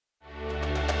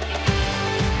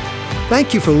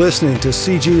Thank you for listening to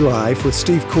CG Life with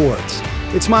Steve Kortz.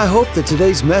 It's my hope that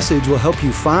today's message will help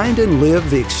you find and live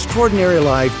the extraordinary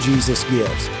life Jesus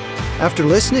gives. After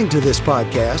listening to this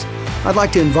podcast, I'd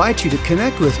like to invite you to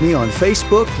connect with me on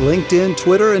Facebook, LinkedIn,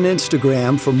 Twitter, and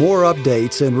Instagram for more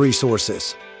updates and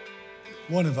resources.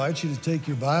 I want to invite you to take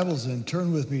your Bibles and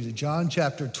turn with me to John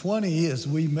chapter 20 as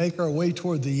we make our way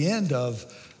toward the end of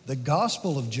the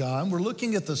Gospel of John. We're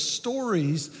looking at the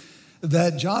stories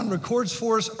that John records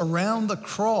for us around the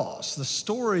cross, the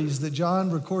stories that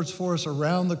John records for us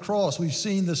around the cross. We've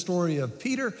seen the story of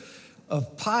Peter,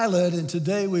 of Pilate, and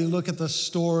today we look at the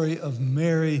story of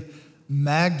Mary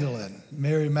Magdalene.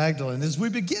 Mary Magdalene. As we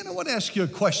begin, I want to ask you a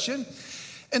question,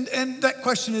 and that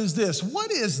question is this: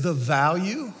 what is the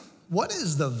value? What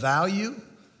is the value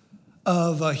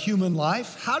of a human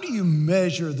life? How do you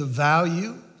measure the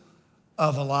value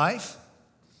of a life?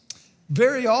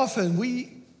 Very often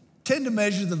we tend to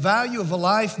measure the value of a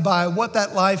life by what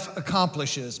that life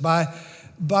accomplishes,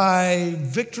 by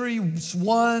victories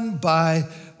won, by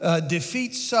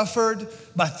defeats suffered,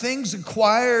 by things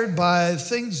acquired, by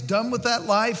things done with that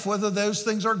life, whether those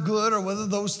things are good or whether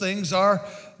those things are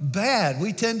bad.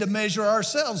 We tend to measure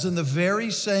ourselves in the very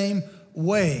same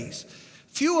ways.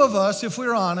 Few of us, if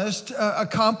we're honest,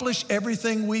 accomplish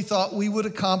everything we thought we would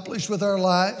accomplish with our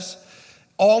lives.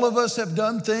 All of us have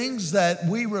done things that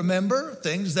we remember,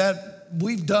 things that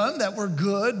we've done that were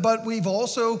good, but we've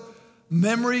also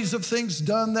memories of things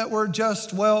done that were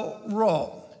just,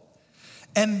 wrong.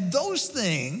 And those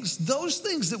things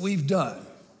that we've done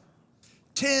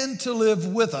tend to live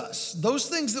with us. Those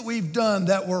things that we've done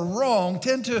that were wrong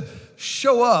tend to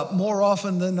show up more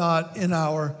often than not in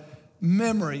our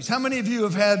memories. How many of you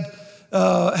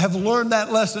have learned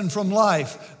that lesson from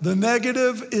life? The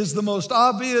negative is the most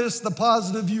obvious, the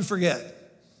positive you forget.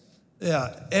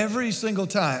 Yeah, every single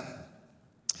time.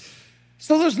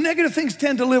 So those negative things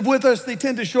tend to live with us. They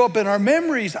tend to show up in our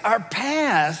memories. Our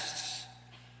pasts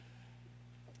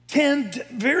tend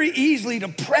very easily to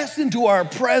press into our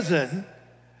present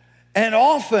and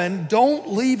often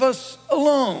don't leave us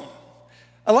alone.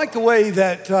 I like the way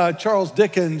that Charles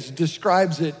Dickens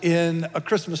describes it in A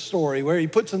Christmas Story, where he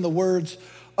puts in the words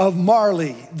of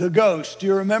Marley, the ghost. Do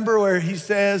you remember where he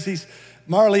says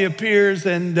Marley appears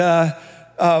and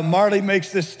Marley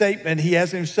makes this statement. He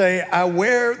has him say, "I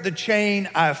wear the chain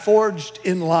I forged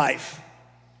in life.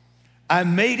 I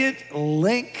made it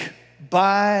link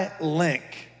by link,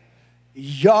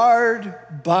 yard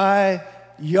by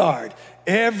yard.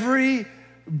 Every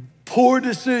poor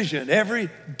decision, every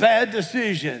bad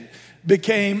decision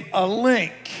became a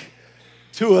link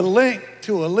to a link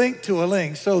to a link to a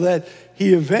link, so that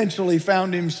he eventually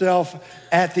found himself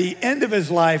at the end of his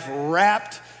life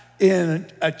wrapped in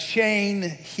a chain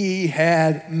he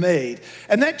had made."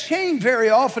 And that chain very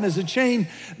often is a chain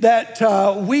that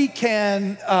we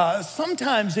can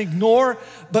sometimes ignore,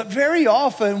 but very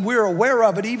often we're aware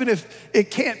of it. Even if it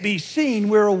can't be seen,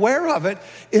 we're aware of it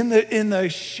in the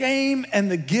shame and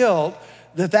the guilt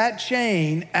that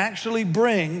chain actually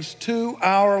brings to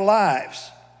our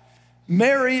lives.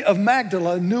 Mary of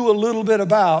Magdala knew a little bit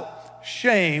about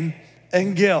shame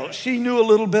and guilt. She knew a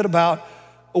little bit about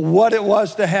what it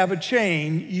was to have a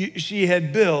chain she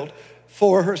had built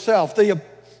for herself. The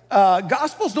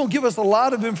Gospels don't give us a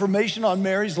lot of information on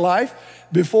Mary's life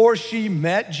before she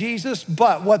met Jesus,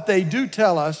 but what they do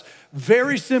tell us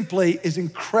very simply is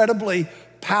incredibly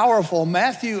powerful.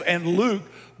 Matthew and Luke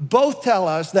both tell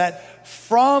us that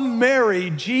from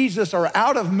Mary,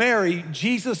 out of Mary,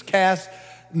 Jesus cast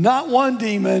not one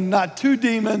demon, not two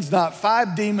demons, not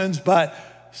five demons, but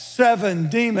 7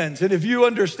 demons. And if you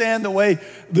understand the way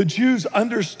the Jews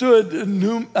understood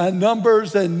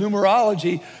numbers and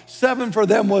numerology, 7 for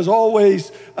them was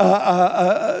always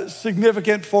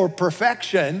significant for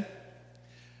perfection.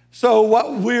 So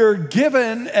what we're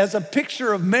given as a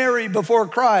picture of Mary before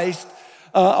Christ,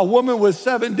 a woman with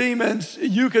 7 demons,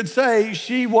 you could say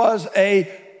she was a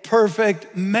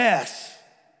perfect mess.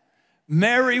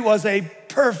 Mary was a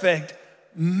perfect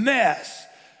mess.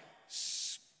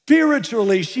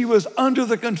 Spiritually, she was under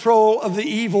the control of the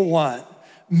evil one.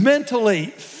 Mentally,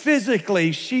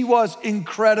 physically, she was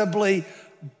incredibly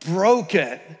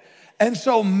broken. And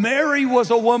so Mary was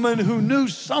a woman who knew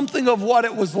something of what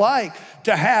it was like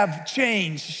to have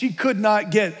chains she could not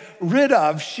get rid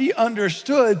of. She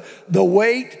understood the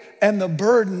weight and the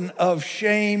burden of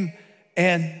shame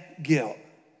and guilt.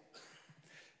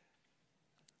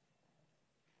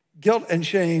 Guilt and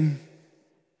shame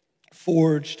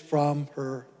forged from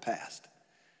her past.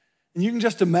 And you can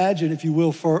just imagine, if you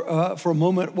will, for a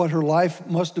moment, what her life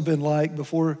must have been like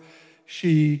before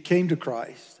she came to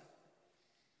Christ.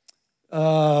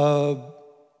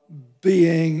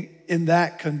 being in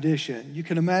that condition. You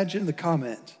can imagine the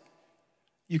comments.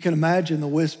 You can imagine the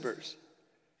whispers.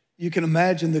 You can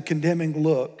imagine the condemning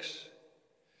looks.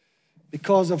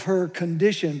 Because of her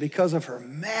condition, because of her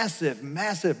massive,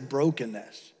 massive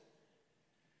brokenness,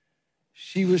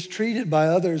 she was treated by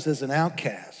others as an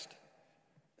outcast,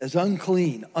 as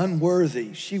unclean,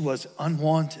 unworthy. She was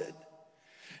unwanted.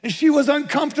 And she was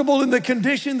uncomfortable in the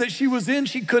condition that she was in.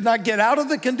 She could not get out of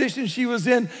the condition she was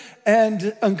in.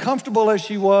 And uncomfortable as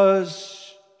she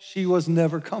was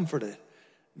never comforted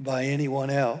by anyone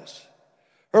else.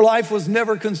 Her life was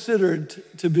never considered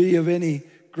to be of any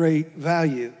great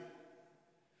value.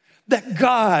 That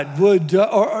God would,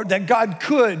 or that God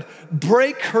could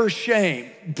break her shame,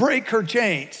 break her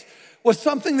chains, was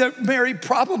something that Mary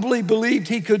probably believed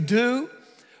he could do,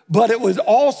 but it would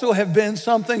also have been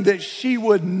something that she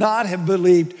would not have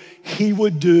believed he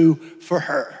would do for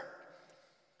her.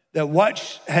 That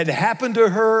what had happened to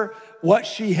her, what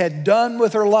she had done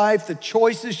with her life, the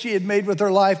choices she had made with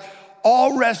her life,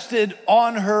 all rested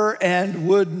on her and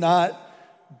would not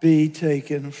be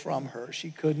taken from her. She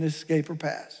couldn't escape her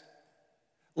past.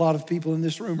 A lot of people in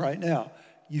this room right now,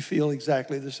 you feel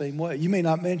exactly the same way. You may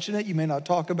not mention it, you may not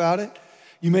talk about it.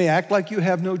 You may act like you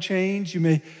have no change.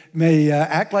 You may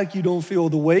act like you don't feel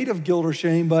the weight of guilt or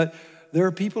shame, but there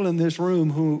are people in this room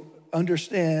who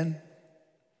understand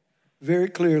very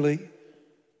clearly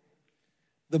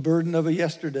the burden of a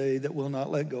yesterday that will not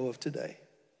let go of today.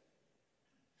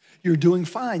 You're doing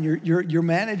fine. You're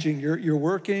managing. You're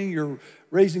working. You're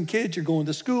raising kids. You're going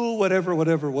to school.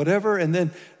 Whatever. And then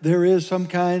there is some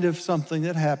kind of something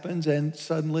that happens, and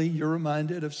suddenly you're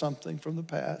reminded of something from the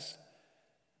past.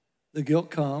 The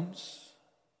guilt comes,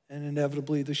 and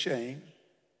inevitably the shame.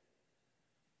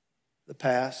 The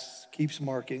past keeps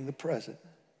marking the present.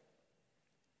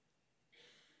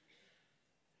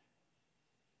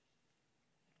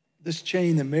 This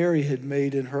chain that Mary had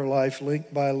made in her life,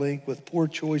 link by link, with poor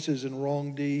choices and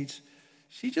wrong deeds,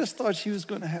 she just thought she was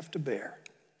going to have to bear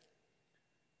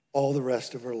all the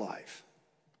rest of her life.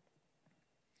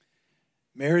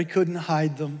 Mary couldn't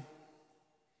hide them.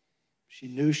 She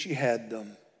knew she had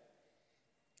them.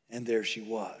 And there she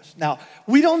was. Now,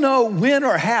 we don't know when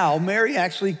or how Mary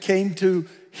actually came to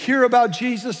hear about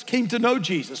Jesus, came to know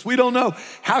Jesus. We don't know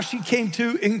how she came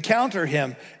to encounter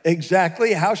him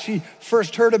exactly, how she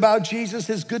first heard about Jesus,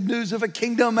 his good news of a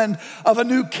kingdom and of a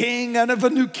new king and of a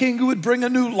new king who would bring a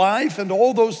new life and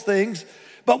all those things.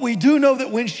 But we do know that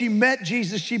when she met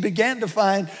Jesus, she began to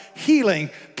find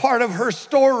healing. Part of her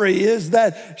story is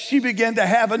that she began to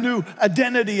have a new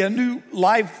identity, a new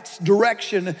life's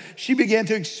direction. She began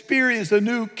to experience a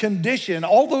new condition.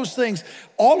 All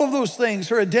of those things,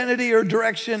 her identity, her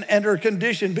direction, and her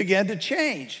condition began to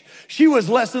change. She was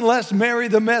less and less Mary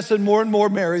the mess and more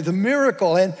Mary the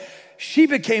miracle. And she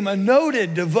became a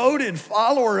noted, devoted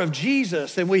follower of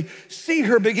Jesus. And we see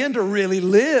her begin to really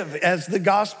live as the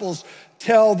Gospels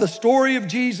tell the story of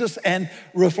Jesus and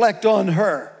reflect on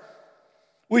her.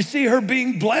 We see her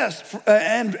being blessed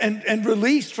and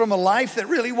released from a life that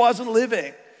really wasn't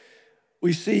living.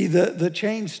 We see the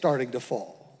chains starting to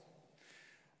fall.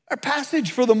 Our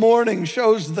passage for the morning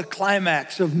shows the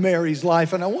climax of Mary's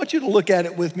life, and I want you to look at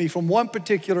it with me from one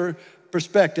particular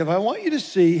perspective. I want you to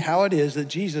see how it is that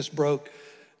Jesus broke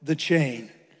the chain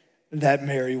that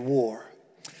Mary wore.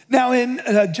 Now in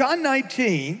John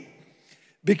 19,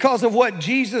 because of what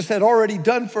Jesus had already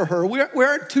done for her, we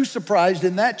aren't too surprised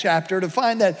in that chapter to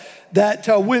find that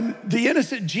when the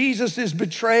innocent Jesus is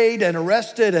betrayed and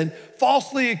arrested and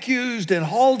falsely accused and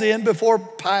hauled in before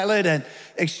Pilate and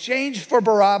exchanged for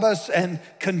Barabbas and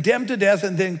condemned to death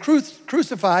and then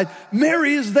crucified,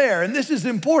 Mary is there. And this is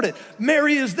important.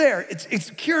 Mary is there. It's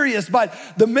curious, but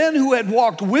the men who had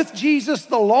walked with Jesus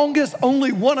the longest,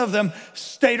 only one of them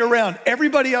stayed around.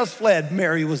 Everybody else fled.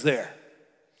 Mary was there.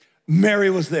 Mary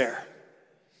was there.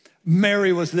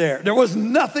 Mary was there. There was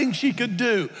nothing she could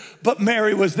do, but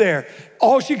Mary was there.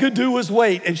 All she could do was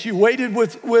wait, and she waited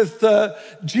with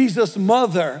Jesus'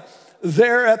 mother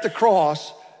there at the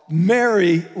cross.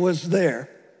 Mary was there.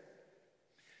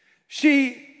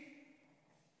 She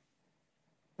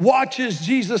watches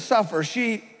Jesus suffer.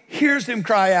 She hears him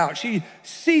cry out. She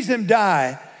sees him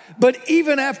die. But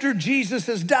even after Jesus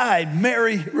has died,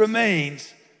 Mary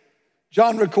remains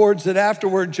John records that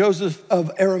afterward, Joseph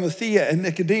of Arimathea and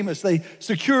Nicodemus, they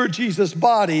secure Jesus'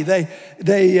 body. They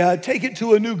take it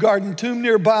to a new garden tomb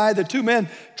nearby. The two men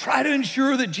try to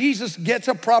ensure that Jesus gets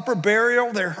a proper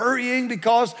burial. They're hurrying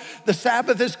because the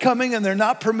Sabbath is coming and they're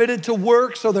not permitted to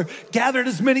work. So they're gathered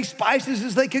as many spices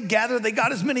as they could gather. They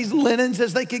got as many linens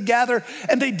as they could gather.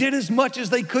 And they did as much as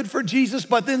they could for Jesus.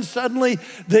 But then suddenly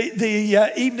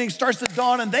the evening starts to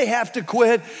dawn and they have to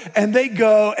quit. And they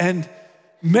go, and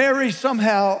Mary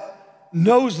somehow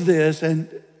knows this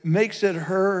and makes it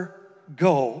her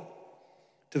goal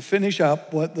to finish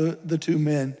up what the two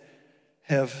men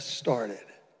have started.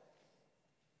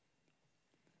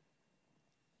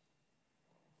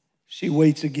 She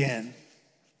waits again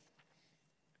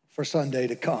for Sunday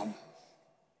to come.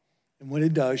 And when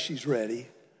it does, she's ready.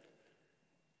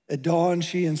 At dawn,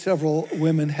 she and several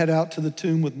women head out to the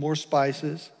tomb with more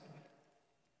spices.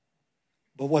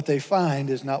 But what they find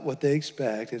is not what they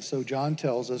expect. And so John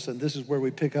tells us, and this is where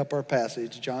we pick up our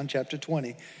passage, John chapter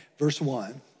 20, verse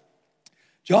 1.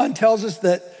 John tells us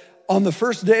that on the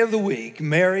first day of the week,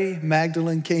 Mary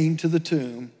Magdalene came to the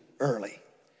tomb early,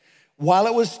 while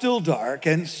it was still dark,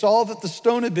 and saw that the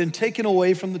stone had been taken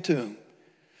away from the tomb.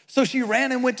 So she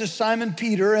ran and went to Simon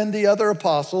Peter and the other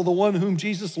apostle, the one whom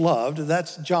Jesus loved,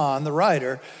 that's John, the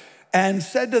writer, and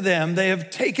said to them, "They have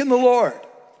taken the Lord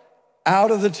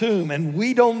out of the tomb, and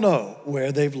we don't know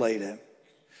where they've laid him."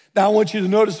 Now, I want you to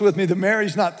notice with me that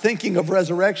Mary's not thinking of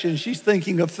resurrection. She's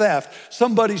thinking of theft.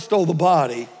 Somebody stole the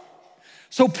body.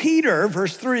 So Peter,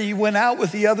 verse 3, went out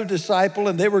with the other disciple,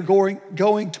 and they were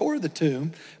going toward the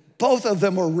tomb. Both of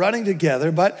them were running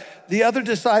together, but the other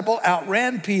disciple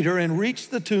outran Peter and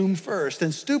reached the tomb first.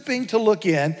 And stooping to look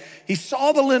in, he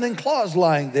saw the linen cloths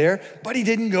lying there, but he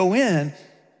didn't go in.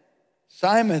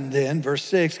 Simon then, verse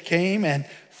 6, came and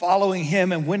following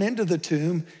him and went into the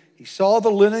tomb. He saw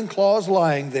the linen cloths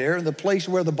lying there in the place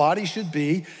where the body should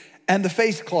be, and the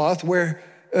face cloth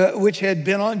which had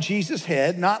been on Jesus'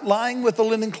 head, not lying with the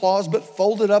linen cloths, but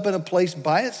folded up in a place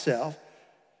by itself.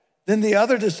 Then the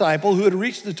other disciple who had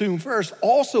reached the tomb first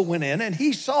also went in, and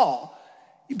he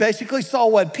basically saw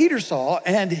what Peter saw,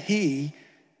 and he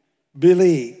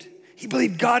believed. He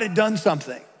believed God had done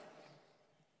something.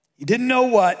 He didn't know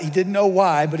what, he didn't know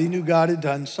why, but he knew God had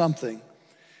done something.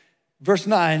 Verse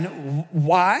 9,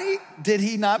 why did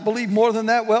he not believe more than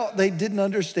that? Well, they didn't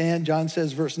understand, John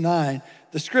says, verse 9,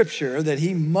 the scripture that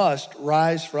he must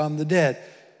rise from the dead.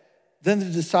 Then the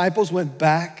disciples went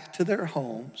back to their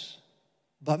homes,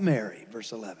 but Mary,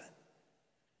 verse 11,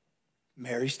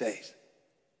 Mary stays.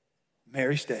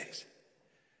 Mary stays.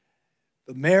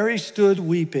 But Mary stood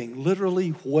weeping,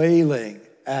 literally wailing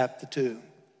at the tomb.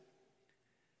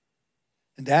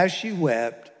 And as she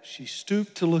wept, she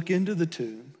stooped to look into the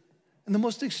tomb. And the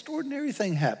most extraordinary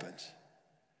thing happens.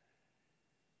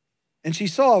 And she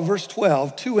saw, verse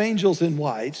 12, two angels in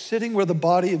white sitting where the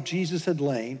body of Jesus had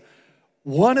lain,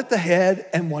 one at the head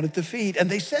and one at the feet. And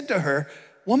they said to her,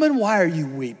 "Woman, why are you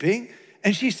weeping?"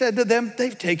 And she said to them,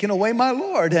 "They've taken away my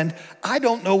Lord, and I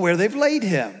don't know where they've laid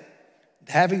him."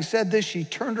 Having said this, she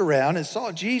turned around and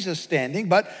saw Jesus standing,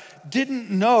 but didn't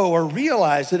know or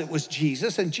realize that it was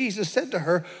Jesus. And Jesus said to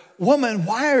her, "Woman,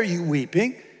 why are you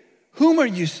weeping? Whom are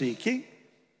you seeking?"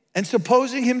 And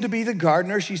supposing him to be the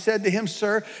gardener, she said to him,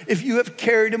 "Sir, if you have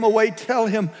carried him away, tell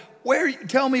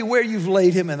me where you've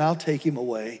laid him, and I'll take him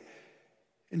away."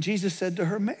 And Jesus said to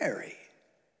her, "Mary."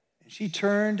 And she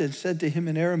turned and said to him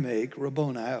in Aramaic,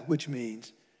 "Rabboni," which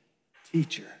means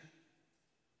teacher.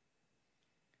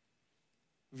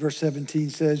 Verse 17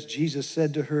 says, Jesus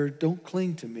said to her, "Don't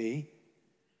cling to me,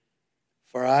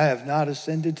 for I have not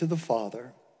ascended to the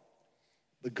Father.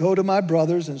 But go to my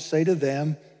brothers and say to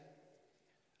them,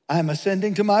 I am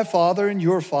ascending to my Father and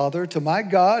your Father, to my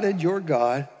God and your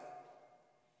God."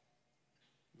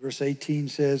 Verse 18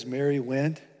 says, Mary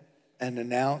went and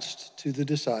announced to the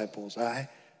disciples, "I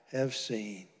have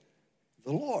seen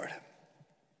the Lord."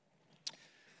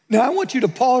 Now, I want you to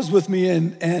pause with me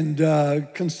and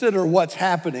consider what's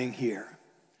happening here.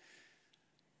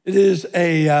 It is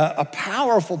a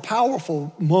powerful,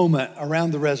 powerful moment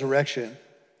around the resurrection,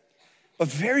 but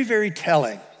very, very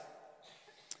telling.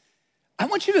 I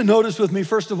want you to notice with me,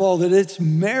 first of all, that it's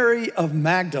Mary of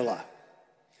Magdala,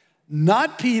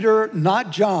 not Peter,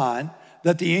 not John,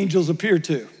 that the angels appeared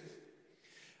to.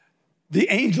 The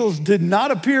angels did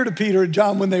not appear to Peter and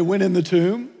John when they went in the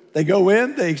tomb. They go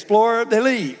in, they explore, they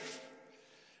leave.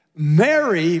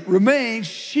 Mary remains,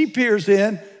 she peers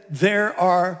in, there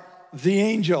are the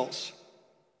angels.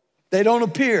 They don't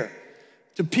appear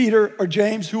to Peter or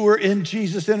James, who were in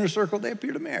Jesus' inner circle. They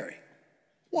appear to Mary.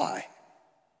 Why?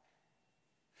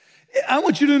 I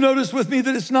want you to notice with me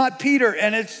that it's not Peter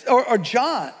or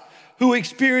John who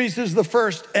experiences the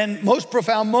first and most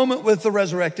profound moment with the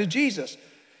resurrected Jesus.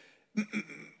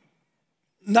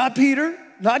 Not Peter,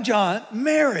 not John,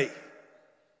 Mary.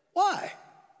 Why?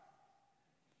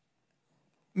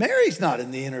 Mary's not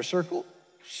in the inner circle.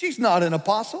 She's not an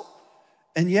apostle.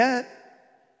 And yet,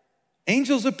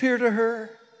 angels appear to her.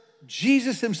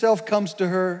 Jesus himself comes to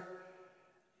her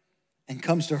and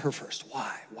comes to her first.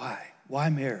 Why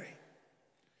Mary?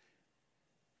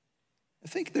 I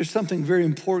think there's something very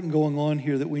important going on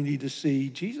here that we need to see.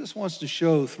 Jesus wants to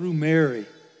show through Mary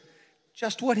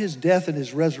just what his death and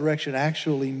his resurrection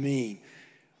actually mean.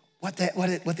 What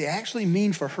they actually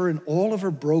mean for her in all of her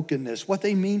brokenness, what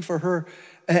they mean for her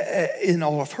in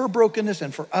all of her brokenness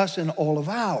and for us in all of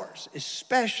ours,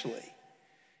 especially.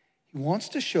 He wants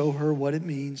to show her what it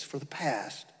means for the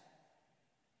past,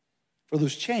 for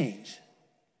those chains,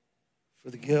 for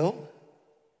the guilt,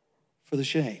 for the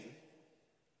shame.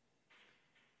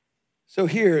 So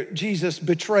here, Jesus'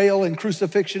 betrayal and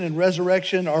crucifixion and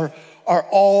resurrection are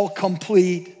all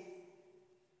complete.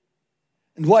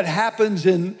 And what happens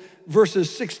in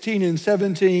verses 16 and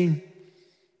 17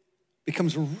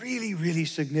 becomes really, really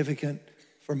significant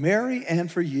for Mary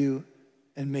and for you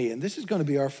and me. And this is going to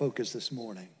be our focus this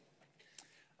morning.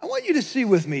 I want you to see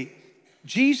with me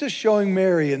Jesus showing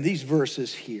Mary in these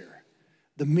verses here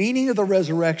the meaning of the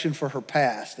resurrection for her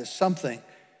past as something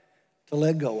to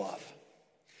let go of.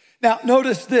 Now,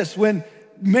 notice this, when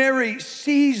Mary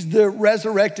sees the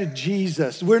resurrected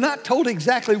Jesus, we're not told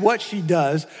exactly what she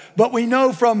does, but we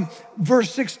know from verse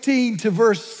 16 to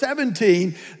verse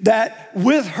 17 that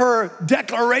with her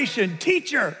declaration,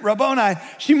 teacher, Rabboni,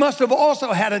 she must have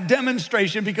also had a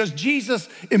demonstration, because Jesus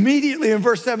immediately in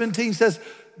verse 17 says,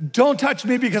 don't touch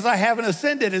me because I haven't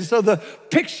ascended. And so the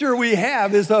picture we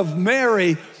have is of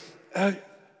Mary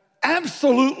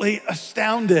absolutely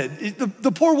astounded.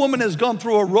 The poor woman has gone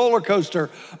through a roller coaster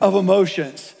of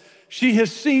emotions. She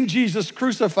has seen Jesus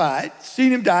crucified,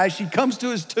 seen him die. She comes to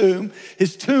his tomb.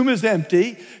 His tomb is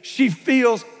empty. She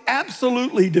feels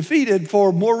absolutely defeated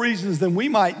for more reasons than we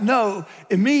might know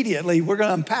immediately. We're going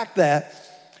to unpack that.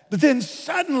 But then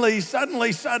suddenly,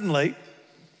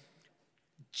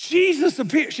 Jesus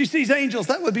appears. She sees angels.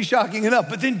 That would be shocking enough.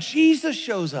 But then Jesus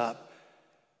shows up.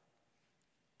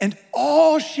 And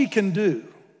all she can do,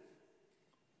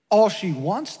 all she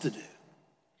wants to do,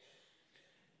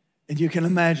 and you can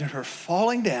imagine her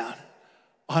falling down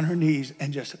on her knees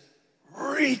and just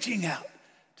reaching out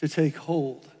to take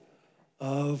hold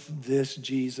of this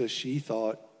Jesus she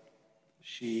thought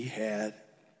she had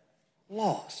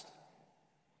lost.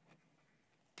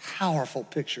 Powerful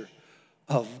picture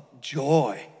of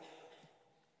joy.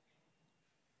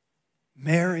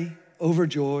 Mary,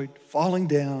 overjoyed, falling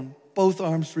down, both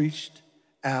arms reached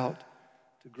out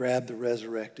to grab the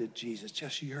resurrected Jesus,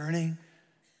 just yearning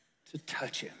to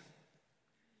touch him.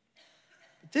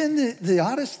 But then the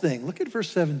oddest thing, look at verse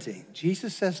 17.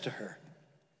 Jesus says to her,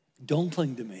 don't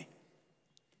cling to me,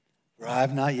 for I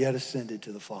have not yet ascended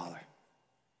to the Father.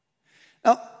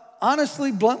 Now,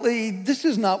 honestly, bluntly, this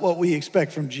is not what we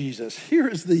expect from Jesus. Here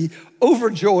is the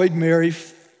overjoyed Mary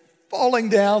falling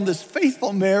down, this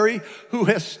faithful Mary who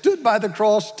has stood by the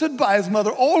cross, stood by his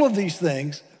mother, all of these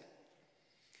things,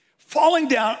 falling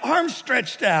down, arms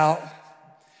stretched out.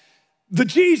 The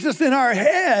Jesus in our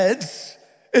heads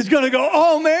is going to go,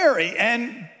 oh, Mary,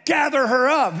 and gather her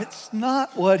up. It's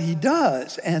not what he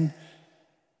does. And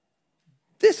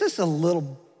this is a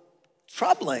little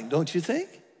troubling, don't you think?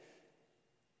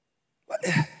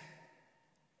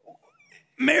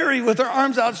 Mary with her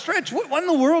arms outstretched. What in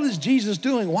the world is Jesus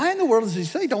doing? Why in the world does he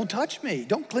say, don't touch me,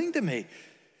 don't cling to me?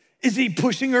 Is he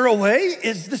pushing her away?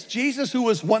 Is this Jesus who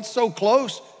was once so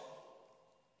close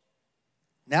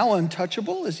now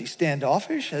untouchable? Is he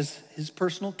standoffish? Has his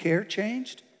personal care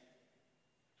changed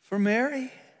for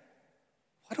Mary?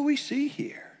 What do we see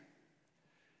here?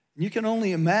 And you can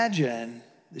only imagine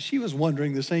that she was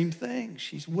wondering the same thing.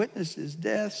 She's witnessed his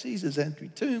death, sees his empty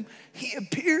tomb. He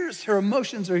appears, her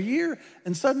emotions are here,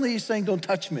 and suddenly he's saying, don't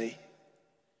touch me.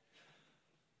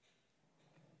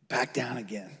 Back down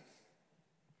again.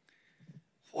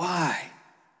 Why?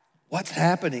 What's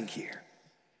happening here?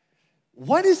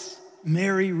 What is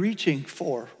Mary reaching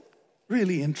for,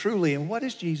 really and truly, and what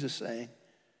is Jesus saying?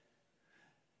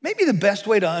 Maybe the best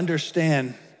way to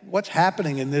understand what's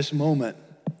happening in this moment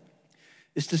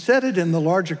is to set it in the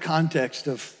larger context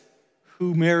of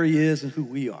who Mary is and who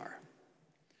we are.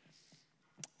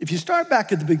 If you start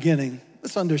back at the beginning,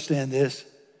 let's understand this.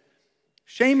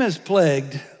 Shame has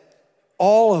plagued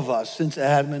all of us since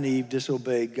Adam and Eve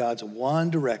disobeyed God's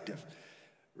one directive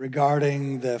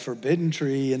regarding the forbidden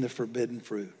tree and the forbidden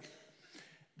fruit.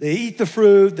 They eat the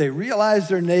fruit, they realize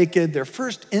they're naked. Their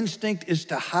first instinct is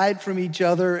to hide from each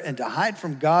other and to hide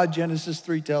from God, Genesis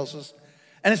 3 tells us.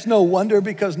 And it's no wonder,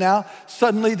 because now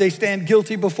suddenly they stand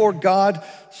guilty before God.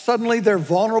 Suddenly they're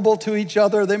vulnerable to each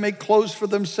other. They make clothes for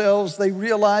themselves. They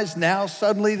realize now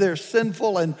suddenly they're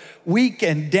sinful and weak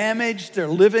and damaged. They're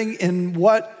living in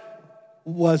what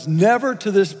was never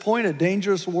to this point a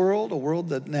dangerous world, a world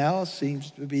that now seems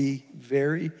to be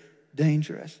very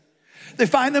dangerous. They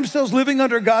find themselves living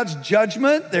under God's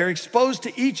judgment. They're exposed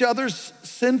to each other's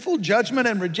sinful judgment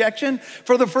and rejection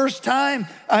for the first time.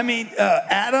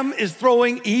 Adam is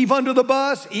throwing Eve under the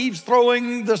bus. Eve's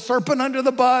throwing the serpent under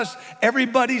the bus.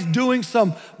 Everybody's doing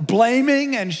some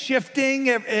blaming and shifting.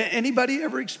 Anybody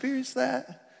ever experienced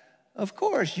that? Of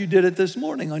course, you did it this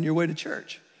morning on your way to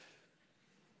church.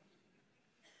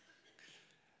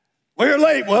 Well, you're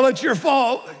late. Well, it's your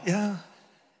fault. Yeah.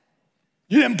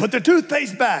 You didn't put the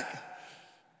toothpaste back.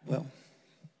 Well,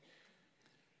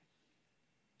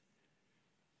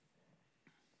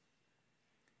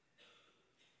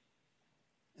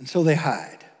 and so they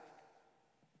hide.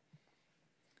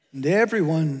 And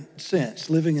everyone since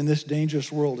living in this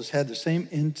dangerous world has had the same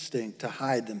instinct to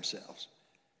hide themselves.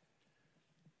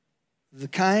 The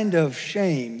kind of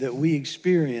shame that we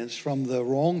experience from the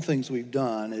wrong things we've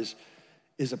done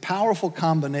is a powerful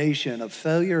combination of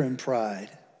failure and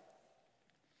pride.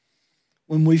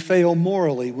 When we fail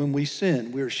morally, when we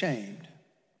sin, we're ashamed.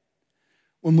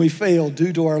 When we fail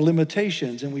due to our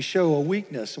limitations and we show a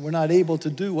weakness and we're not able to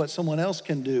do what someone else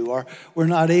can do, or we're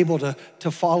not able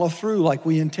to follow through like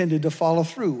we intended to follow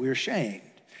through, we're ashamed.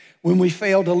 When we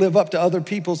fail to live up to other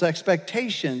people's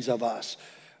expectations of us,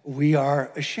 we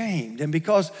are ashamed. And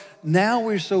because now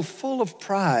we're so full of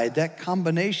pride, that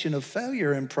combination of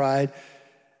failure and pride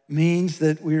means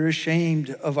that we're ashamed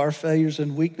of our failures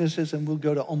and weaknesses, and we'll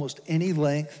go to almost any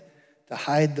length to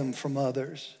hide them from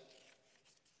others.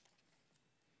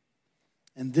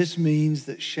 And this means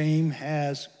that shame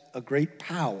has a great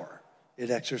power it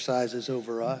exercises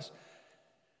over us.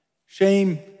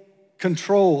 Shame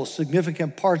controls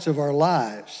significant parts of our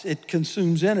lives. It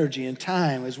consumes energy and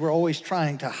time as we're always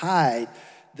trying to hide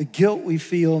the guilt we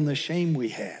feel and the shame we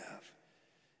have.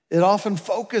 It often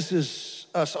focuses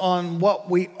us on what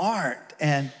we aren't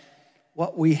and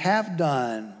what we have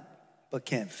done but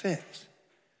can't fix.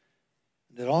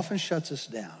 It often shuts us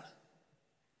down.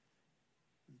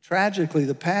 Tragically,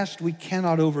 the past we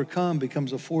cannot overcome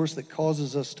becomes a force that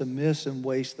causes us to miss and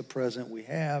waste the present we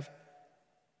have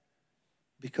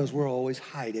because we're always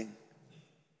hiding.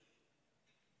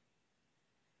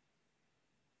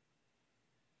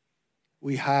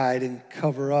 We hide and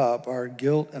cover up our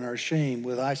guilt and our shame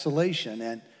with isolation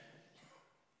and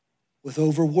with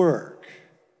overwork.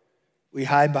 We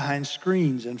hide behind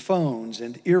screens and phones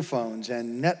and earphones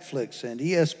and Netflix and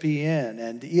ESPN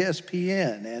and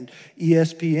ESPN and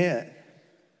ESPN.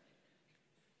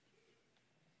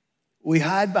 We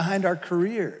hide behind our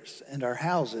careers and our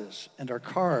houses and our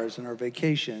cars and our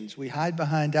vacations. We hide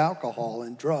behind alcohol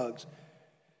and drugs.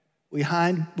 We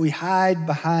hide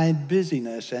behind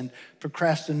busyness and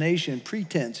procrastination,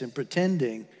 pretense and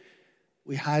pretending.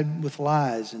 We hide with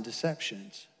lies and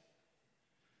deceptions.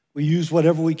 We use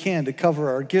whatever we can to cover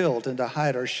our guilt and to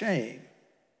hide our shame.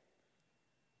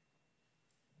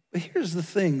 But here's the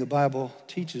thing the Bible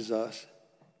teaches us.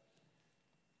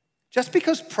 Just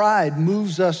because pride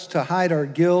moves us to hide our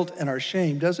guilt and our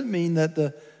shame doesn't mean that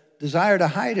the desire to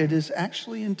hide it is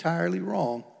actually entirely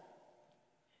wrong.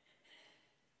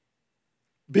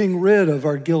 Being rid of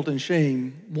our guilt and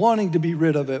shame, wanting to be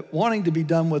rid of it, wanting to be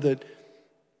done with it,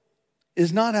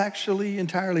 is not actually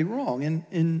entirely wrong.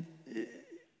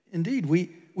 Indeed, we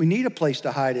need a place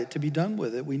to hide it, to be done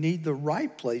with it. We need the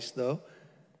right place, though,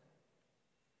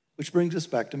 which brings us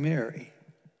back to Mary.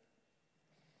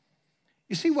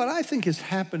 You see, what I think is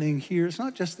happening here, it's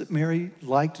not just that Mary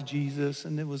liked Jesus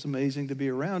and it was amazing to be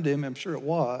around him. I'm sure it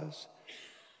was.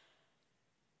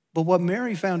 But what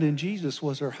Mary found in Jesus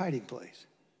was her hiding place.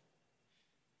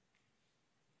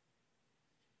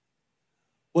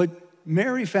 What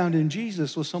Mary found in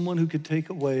Jesus was someone who could take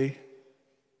away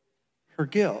her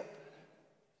guilt,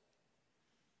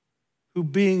 who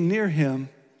being near him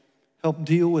helped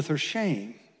deal with her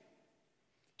shame.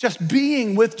 Just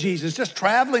being with Jesus, just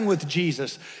traveling with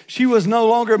Jesus. She was no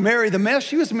longer Mary the mess,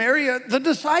 she was Mary the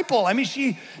disciple. I mean,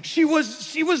 she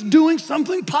was doing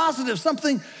something positive,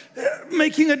 something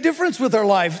making a difference with her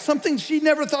life, something she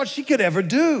never thought she could ever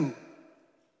do.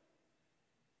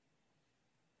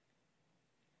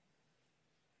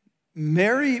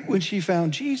 Mary, when she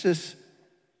found Jesus,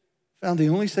 found the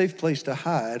only safe place to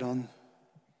hide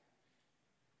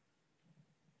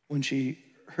when she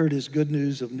heard his good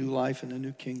news of new life and a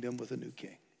new kingdom with a new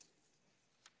king.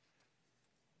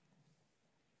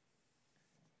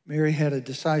 Mary had a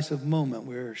decisive moment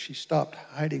where she stopped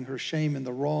hiding her shame in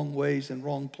the wrong ways and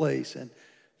wrong place and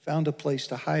found a place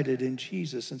to hide it in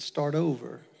Jesus and start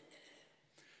over.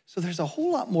 So there's a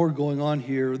whole lot more going on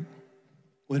here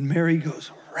when Mary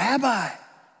goes, "Rabbi,"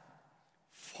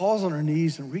 falls on her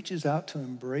knees and reaches out to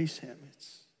embrace him.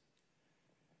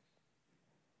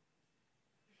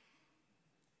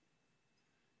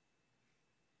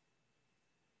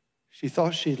 She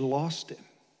thought she'd lost him.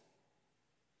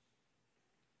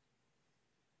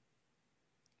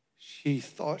 She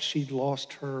thought she'd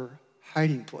lost her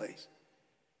hiding place.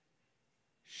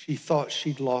 She thought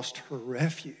she'd lost her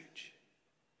refuge,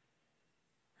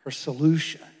 her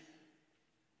solution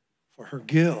for her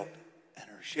guilt and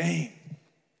her shame.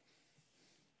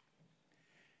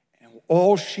 And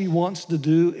all she wants to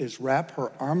do is wrap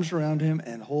her arms around him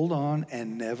and hold on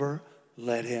and never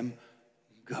let him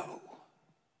go.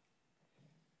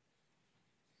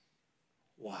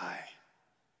 Why?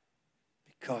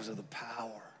 Because of the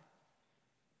power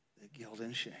that guilt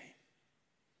and shame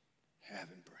have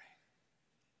and bring.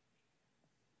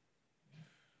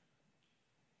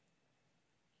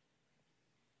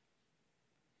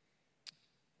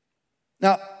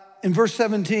 Now, in verse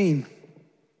 17,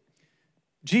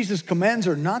 Jesus commands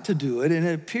her not to do it, and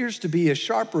it appears to be a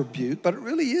sharp rebuke, but it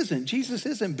really isn't. Jesus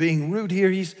isn't being rude here.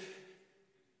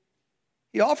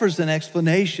 He offers an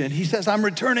explanation. He says, "I'm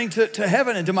returning to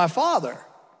heaven and to my Father."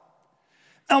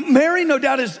 Now, Mary, no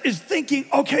doubt, is thinking,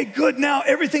 okay, good, now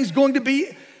everything's going to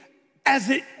be as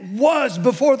it was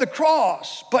before the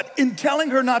cross. But in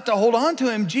telling her not to hold on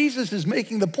to him, Jesus is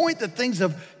making the point that things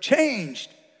have changed.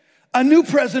 A new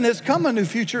present has come, a new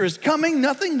future is coming.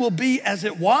 Nothing will be as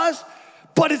it was,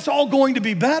 but it's all going to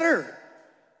be better.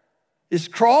 His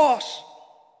cross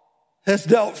has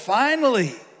dealt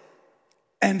finally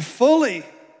and fully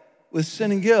with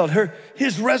sin and guilt.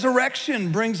 His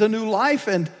resurrection brings a new life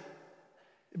and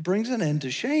it brings an end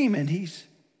to shame. And he's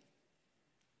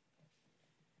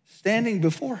standing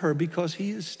before her because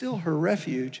he is still her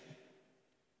refuge,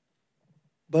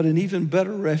 but an even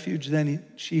better refuge than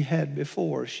she had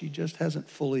before. She just hasn't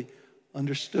fully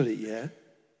understood it yet.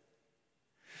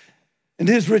 And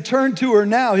his return to her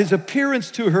now, his appearance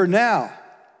to her now,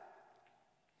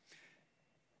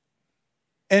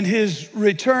 and his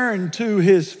return to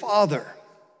his Father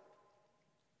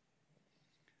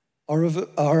are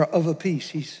of a piece.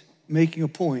 He's making a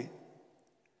point.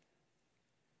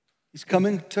 He's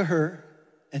coming to her,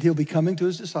 and he'll be coming to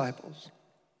his disciples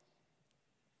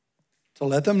to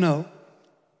let them know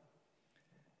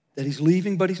that he's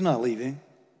leaving, but he's not leaving.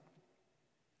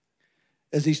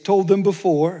 As he's told them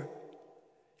before,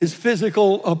 his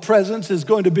physical presence is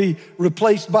going to be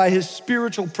replaced by his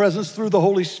spiritual presence through the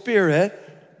Holy Spirit,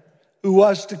 who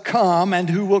was to come and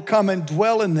who will come and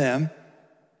dwell in them,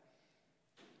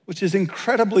 which is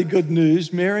incredibly good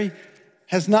news. Mary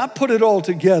has not put it all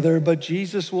together, but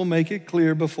Jesus will make it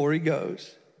clear before he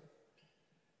goes.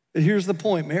 But here's the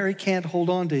point. Mary can't hold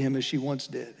on to him as she once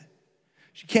did.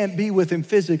 She can't be with him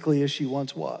physically as she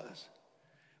once was.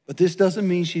 But this doesn't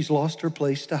mean she's lost her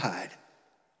place to hide.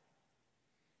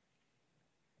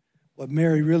 What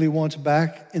Mary really wants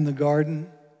back in the garden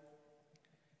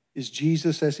is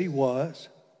Jesus as he was.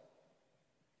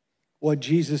 What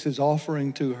Jesus is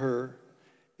offering to her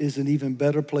is an even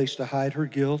better place to hide her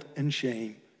guilt and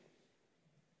shame.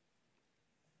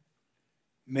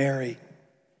 Mary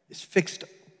is fixed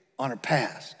on her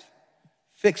past,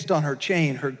 fixed on her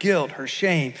chain, her guilt, her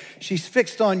shame. She's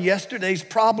fixed on yesterday's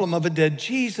problem of a dead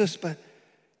Jesus, but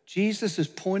Jesus is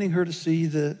pointing her to see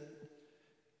that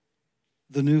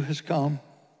the new has come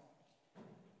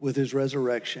with his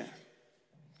resurrection.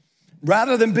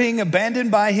 Rather than being abandoned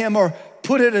by him or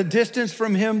put at a distance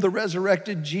from him, the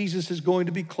resurrected Jesus is going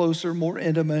to be closer, more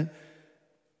intimate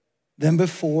than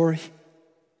before.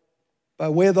 By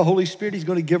way of the Holy Spirit, he's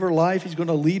going to give her life. He's going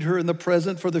to lead her in the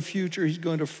present for the future. He's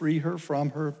going to free her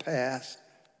from her past.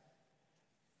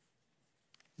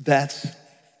 That's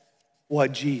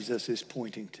what Jesus is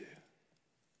pointing to.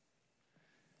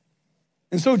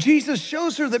 And so Jesus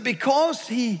shows her that because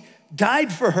he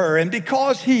died for her and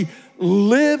because he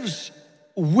lives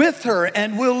with her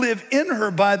and will live in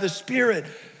her by the Spirit,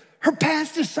 her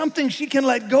past is something she can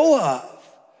let go of.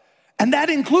 And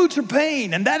that includes her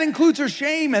pain, and that includes her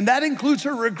shame, and that includes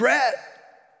her regret.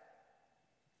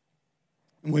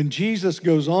 When Jesus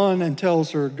goes on and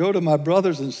tells her, "Go to my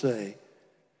brothers and say,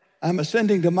 I'm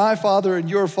ascending to my Father and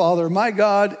your Father, my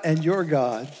God and your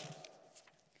God,"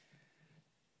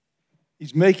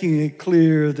 he's making it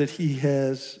clear that he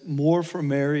has more for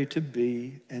Mary to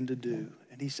be and to do.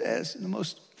 And he says, in the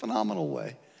most phenomenal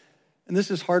way. And this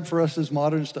is hard for us as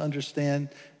moderns to understand.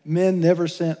 Men never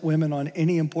sent women on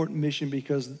any important mission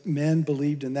because men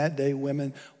believed in that day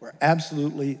women were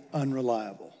absolutely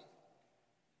unreliable.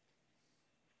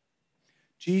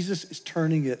 Jesus is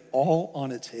turning it all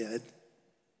on its head.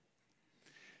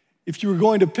 If you were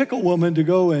going to pick a woman to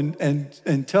go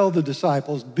and tell the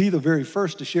disciples, be the very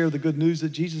first to share the good news that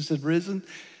Jesus had risen,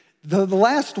 the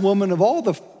last woman of all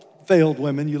the failed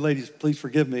women, you ladies, please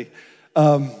forgive me,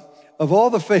 of all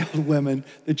the failed women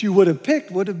that you would have picked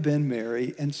would have been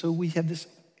Mary. And so we have this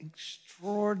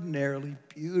extraordinarily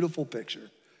beautiful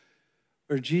picture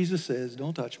where Jesus says,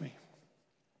 don't touch me.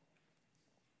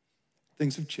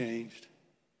 Things have changed.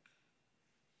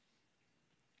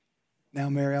 Now,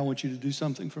 Mary, I want you to do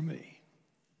something for me.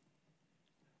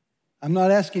 I'm not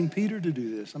asking Peter to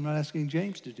do this. I'm not asking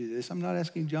James to do this. I'm not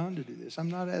asking John to do this. I'm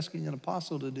not asking an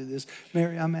apostle to do this.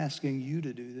 Mary, I'm asking you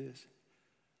to do this.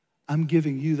 I'm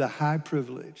giving you the high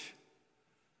privilege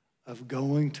of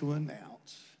going to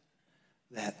announce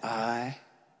that I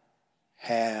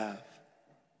have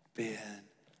been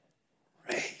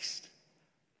raised.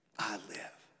 I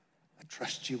live. I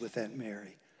trust you with that,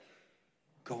 Mary.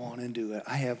 Go on and do it.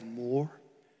 I have more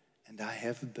and I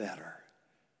have better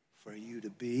for you to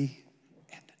be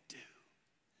and to do.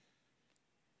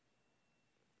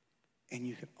 And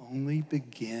you can only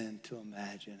begin to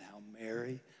imagine how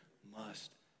Mary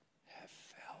must have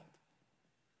felt.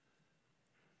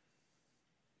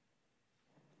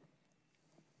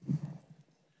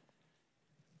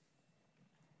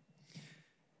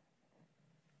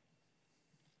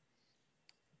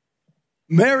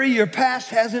 Mary, your past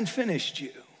hasn't finished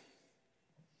you.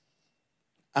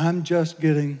 I'm just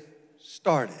getting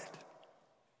started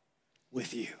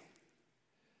with you.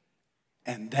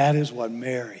 And that is what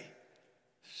Mary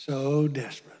so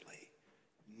desperately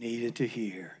needed to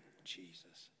hear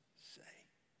Jesus say.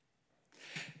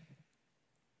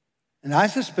 And I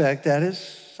suspect that is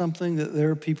something that there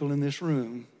are people in this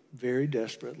room very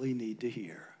desperately need to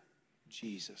hear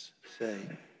Jesus say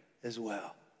as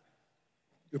well.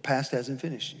 Your past hasn't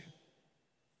finished you.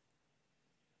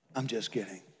 I'm just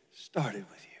getting started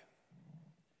with you.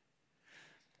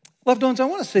 Loved ones, I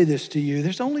want to say this to you.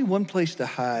 There's only one place to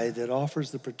hide that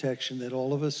offers the protection that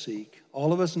all of us seek.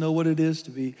 All of us know what it is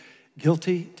to be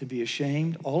guilty, to be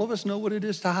ashamed. All of us know what it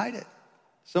is to hide it.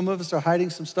 Some of us are hiding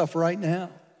some stuff right now.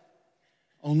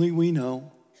 Only we know.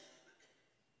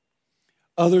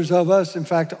 Others of us, in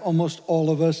fact, almost all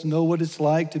of us, know what it's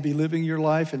like to be living your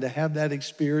life and to have that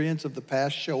experience of the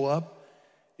past show up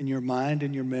in your mind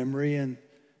and your memory and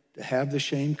to have the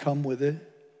shame come with it.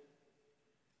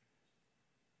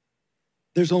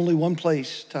 There's only one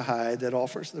place to hide that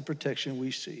offers the protection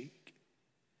we seek,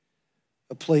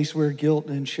 a place where guilt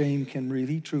and shame can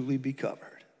really, truly be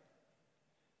covered.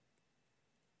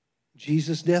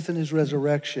 Jesus' death and his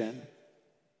resurrection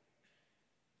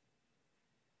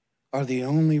are the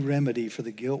only remedy for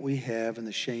the guilt we have and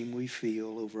the shame we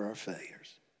feel over our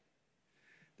failures.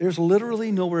 There's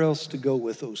literally nowhere else to go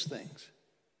with those things.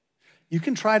 You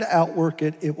can try to outwork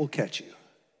it, it will catch you.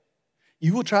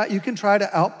 You can try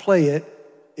to outplay it,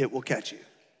 it will catch you.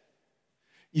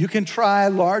 You can try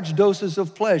large doses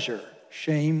of pleasure,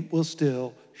 shame will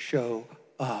still show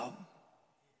up.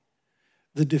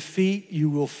 The defeat you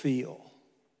will feel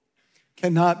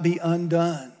cannot be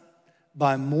undone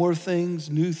by more things,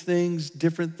 new things,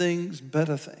 different things,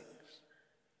 better things.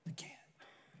 It can't.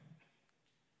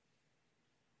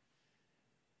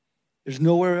 There's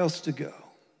nowhere else to go.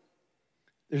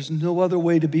 There's no other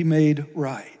way to be made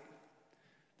right.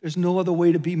 There's no other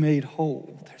way to be made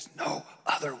whole. There's no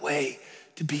other way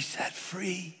to be set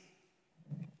free.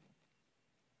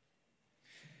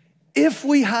 If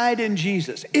we hide in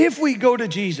Jesus, if we go to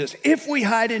Jesus, if we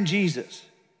hide in Jesus,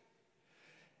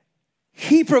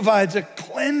 he provides a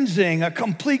cleansing, a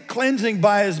complete cleansing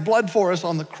by his blood for us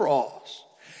on the cross.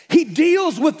 He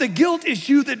deals with the guilt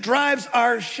issue that drives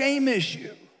our shame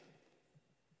issue.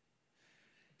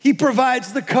 He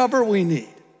provides the cover we need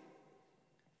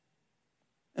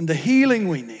and the healing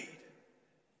we need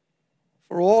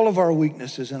for all of our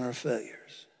weaknesses and our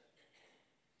failures.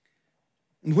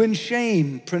 And when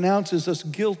shame pronounces us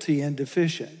guilty and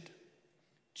deficient,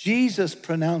 Jesus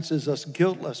pronounces us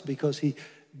guiltless because he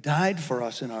died for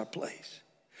us in our place.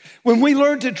 When we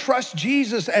learn to trust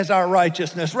Jesus as our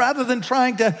righteousness rather than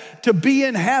trying to be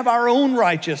and have our own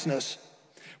righteousness,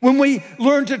 when we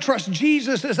learn to trust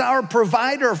Jesus as our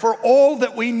provider for all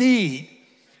that we need,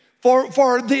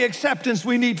 for the acceptance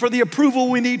we need, for the approval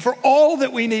we need, for all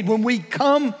that we need, when we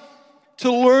come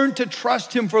to learn to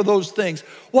trust him for those things,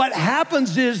 what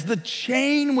happens is the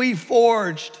chain we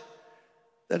forged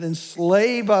that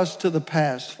enslave us to the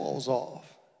past falls off.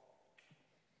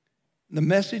 The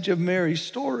message of Mary's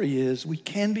story is we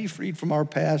can be freed from our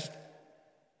past,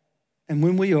 and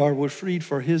when we are, we're freed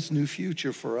for his new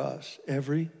future for us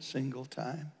every single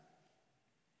time.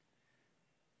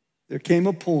 There came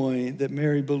a point that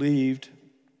Mary believed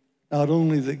not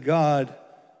only that God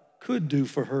could do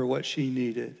for her what she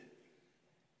needed,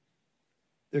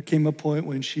 there came a point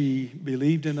when she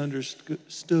believed and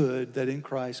understood that in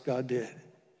Christ God did.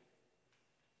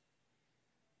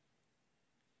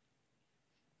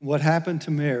 What happened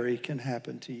to Mary can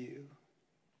happen to you.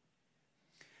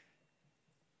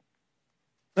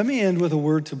 Let me end with a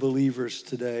word to believers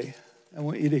today. I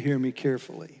want you to hear me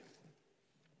carefully.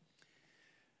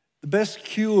 The best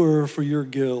cure for your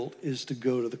guilt is to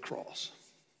go to the cross.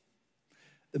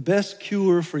 The best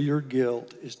cure for your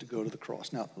guilt is to go to the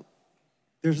cross. Now,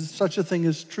 there's such a thing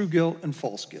as true guilt and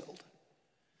false guilt.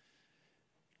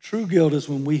 True guilt is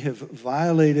when we have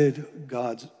violated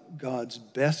God's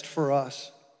best for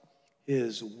us,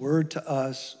 his word to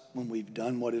us, when we've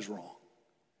done what is wrong.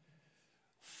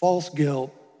 False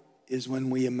guilt is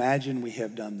when we imagine we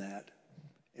have done that,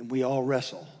 and we all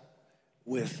wrestle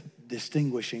with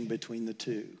distinguishing between the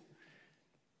two.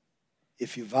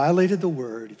 If you violated the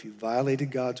word, if you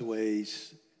violated God's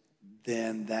ways,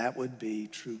 then that would be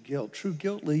true guilt. True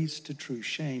guilt leads to true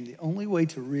shame. The only way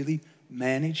to really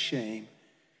manage shame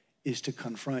is to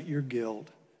confront your guilt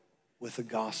with the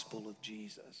gospel of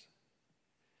Jesus.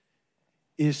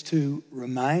 Is to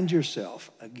remind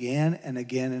yourself again and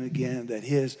again and again that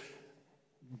his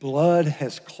blood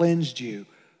has cleansed you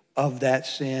of that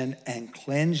sin and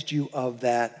cleansed you of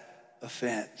that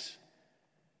offense.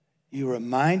 You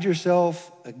remind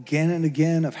yourself again and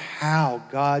again of how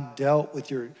God dealt with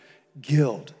your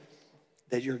guilt,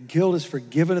 that your guilt is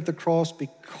forgiven at the cross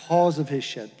because of his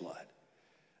shed blood,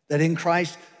 that in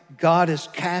Christ God has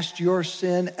cast your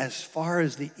sin as far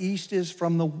as the east is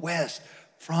from the west,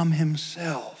 from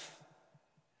himself.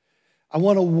 I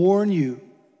want to warn you,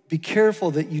 be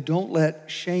careful that you don't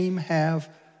let shame have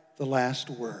the last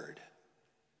word.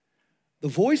 The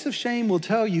voice of shame will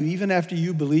tell you, even after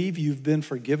you believe you've been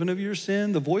forgiven of your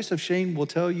sin, the voice of shame will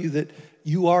tell you that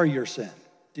you are your sin.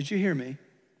 Did you hear me?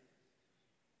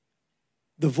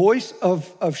 The voice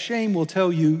of shame will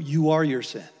tell you you are your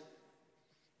sin.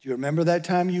 Do you remember that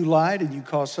time you lied and you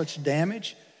caused such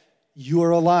damage? You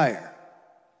are a liar.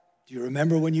 Do you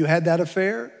remember when you had that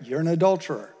affair? You're an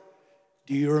adulterer.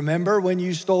 Do you remember when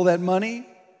you stole that money?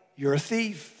 You're a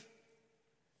thief.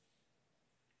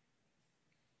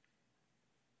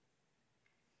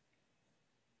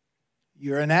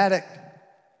 You're an addict.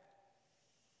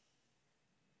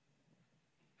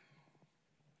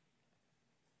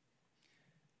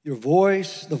 Your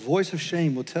voice, the voice of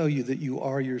shame, will tell you that you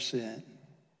are your sin.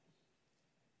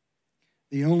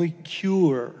 The only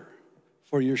cure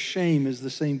for your shame is the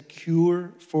same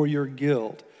cure for your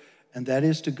guilt, and that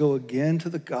is to go again to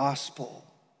the gospel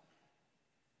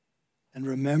and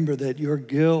remember that your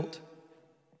guilt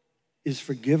is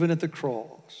forgiven at the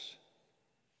cross,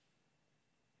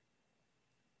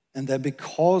 and that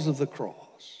because of the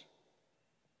cross,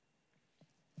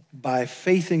 by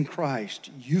faith in Christ,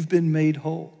 you've been made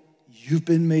whole, you've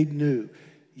been made new,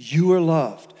 you are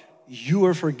loved, you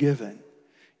are forgiven.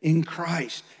 In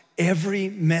Christ, every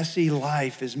messy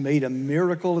life is made a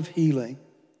miracle of healing.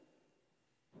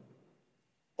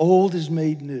 Old is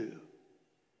made new,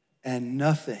 and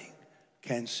nothing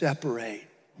can separate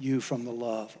you from the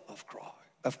love of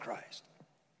Christ.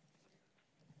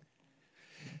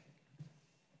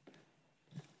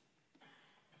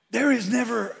 There is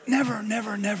never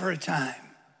a time,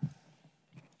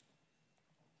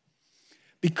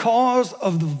 because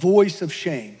of the voice of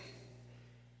shame,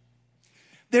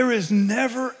 there is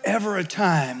never, ever a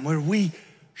time where we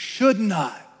should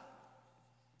not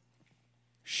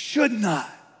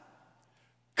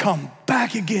come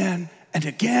back again and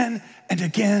again and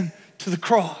again to the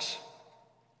cross.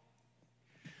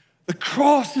 The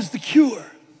cross is the cure.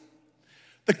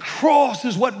 The cross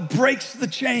is what breaks the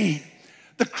chain.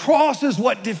 The cross is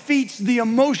what defeats the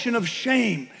emotion of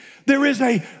shame. There is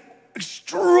an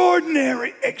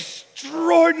extraordinary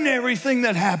thing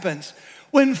that happens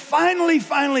when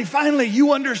finally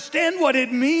you understand what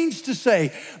it means to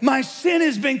say, my sin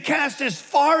has been cast as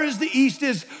far as the east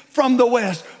is from the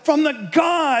west, from the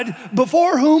God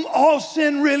before whom all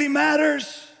sin really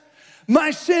matters.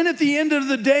 My sin at the end of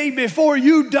the day before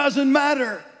you doesn't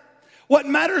matter. What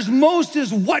matters most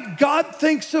is what God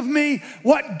thinks of me,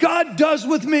 what God does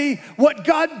with me, what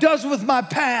God does with my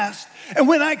past. And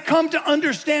when I come to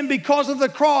understand because of the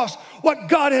cross, what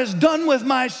God has done with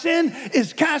my sin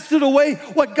is cast it away.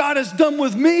 What God has done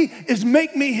with me is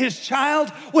make me his child.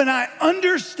 When I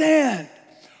understand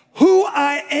who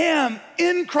I am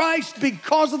in Christ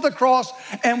because of the cross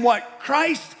and what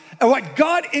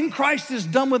God in Christ has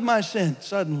done with my sin,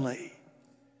 suddenly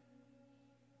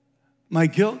my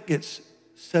guilt gets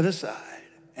set aside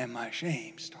and my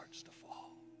shame starts to fall.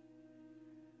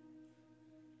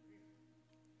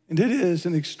 And it is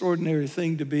an extraordinary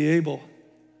thing to be able,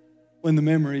 when the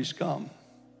memories come,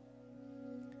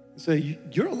 and say,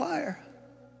 you're a liar.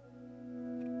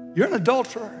 You're an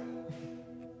adulterer.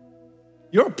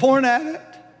 You're a porn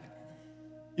addict.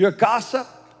 You're a gossip.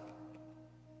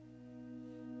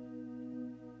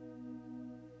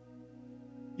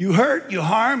 You hurt, you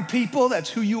harm people. That's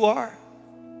who you are.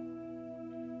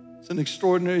 It's an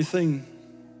extraordinary thing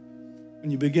when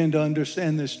you begin to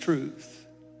understand this truth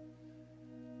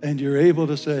and you're able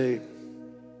to say,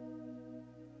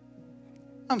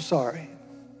 I'm sorry.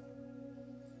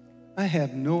 I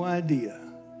have no idea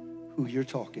who you're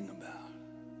talking about.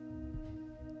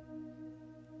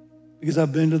 Because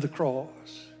I've been to the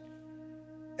cross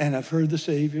and I've heard the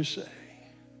Savior say,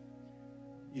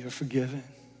 you're forgiven.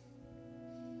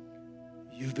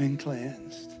 You've been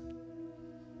cleansed.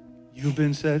 You've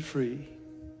been set free.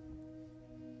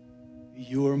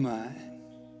 You are mine.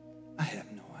 I have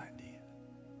no idea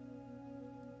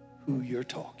who you're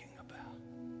talking about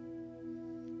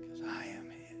because I am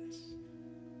his.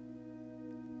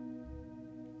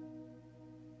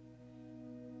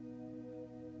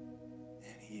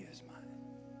 And he is mine.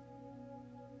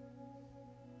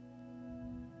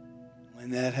 When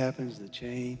that happens, the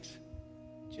chains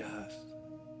just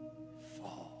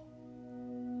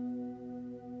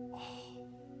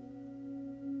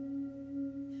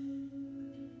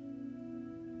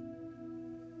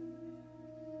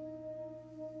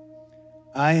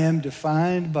I am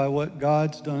defined by what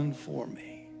God's done for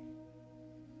me,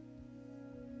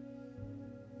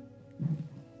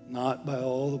 not by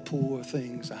all the poor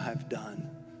things I've done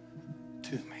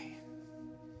to me.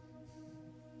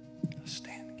 Let's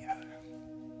stand together.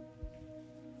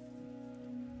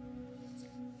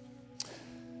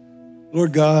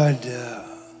 Lord God,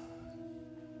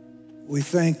 we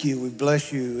thank you, we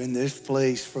bless you in this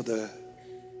place for the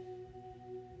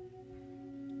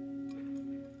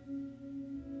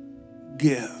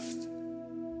gift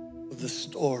of the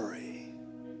story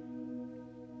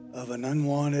of an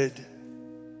unwanted,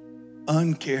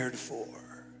 uncared for,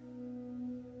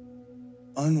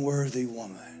 unworthy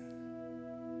woman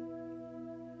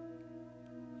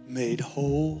made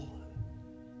whole,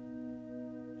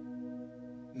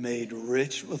 made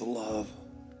rich with love,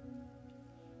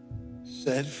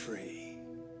 set free,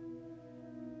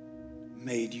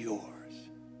 made yours.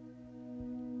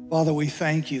 Father, we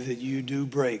thank you that you do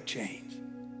break chains,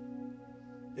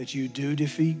 that you do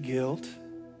defeat guilt,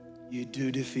 you do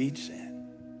defeat sin.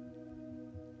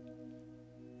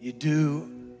 You do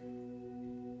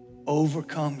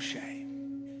overcome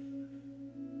shame.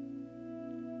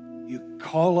 You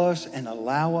call us and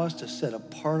allow us to set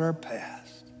apart our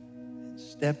past and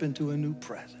step into a new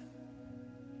present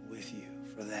with you.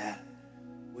 For that,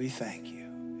 we thank you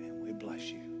and we bless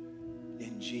you.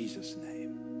 In Jesus'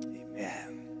 name,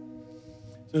 amen.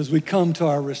 So as we come to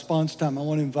our response time, I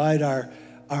want to invite our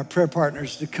prayer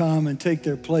partners to come and take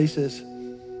their places.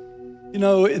 You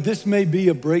know, this may be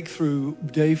a breakthrough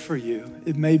day for you.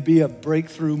 It may be a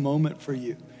breakthrough moment for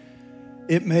you.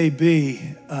 It may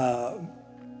be that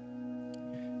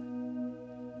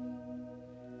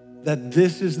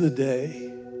this is the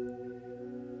day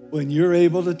when you're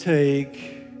able to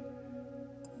take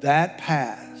that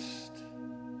past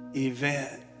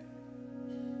event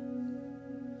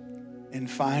and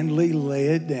finally lay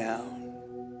it down,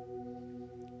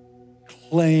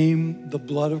 claim the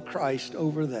blood of Christ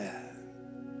over that,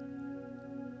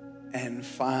 and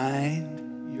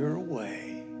find your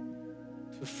way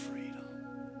to freedom.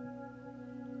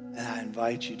 And I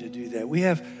invite you to do that. We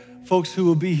have folks who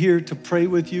will be here to pray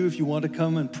with you. If you want to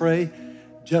come and pray,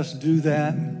 just do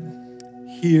that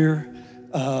here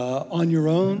on your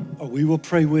own, or we will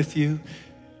pray with you.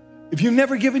 If you've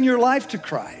never given your life to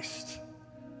Christ,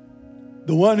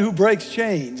 the one who breaks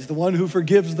chains, the one who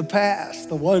forgives the past,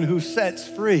 the one who sets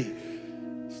free,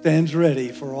 stands ready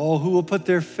for all who will put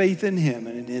their faith in him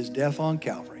and in his death on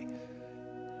Calvary.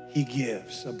 He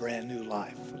gives a brand new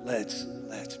life. Let's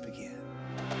begin.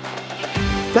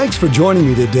 Thanks for joining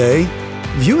me today.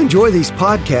 If you enjoy these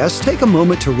podcasts, take a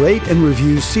moment to rate and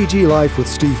review CG Life with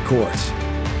Steve Courts.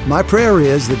 My prayer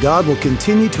is that God will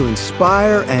continue to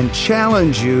inspire and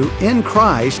challenge you in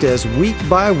Christ as week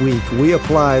by week we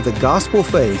apply the gospel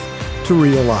faith to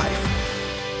real life.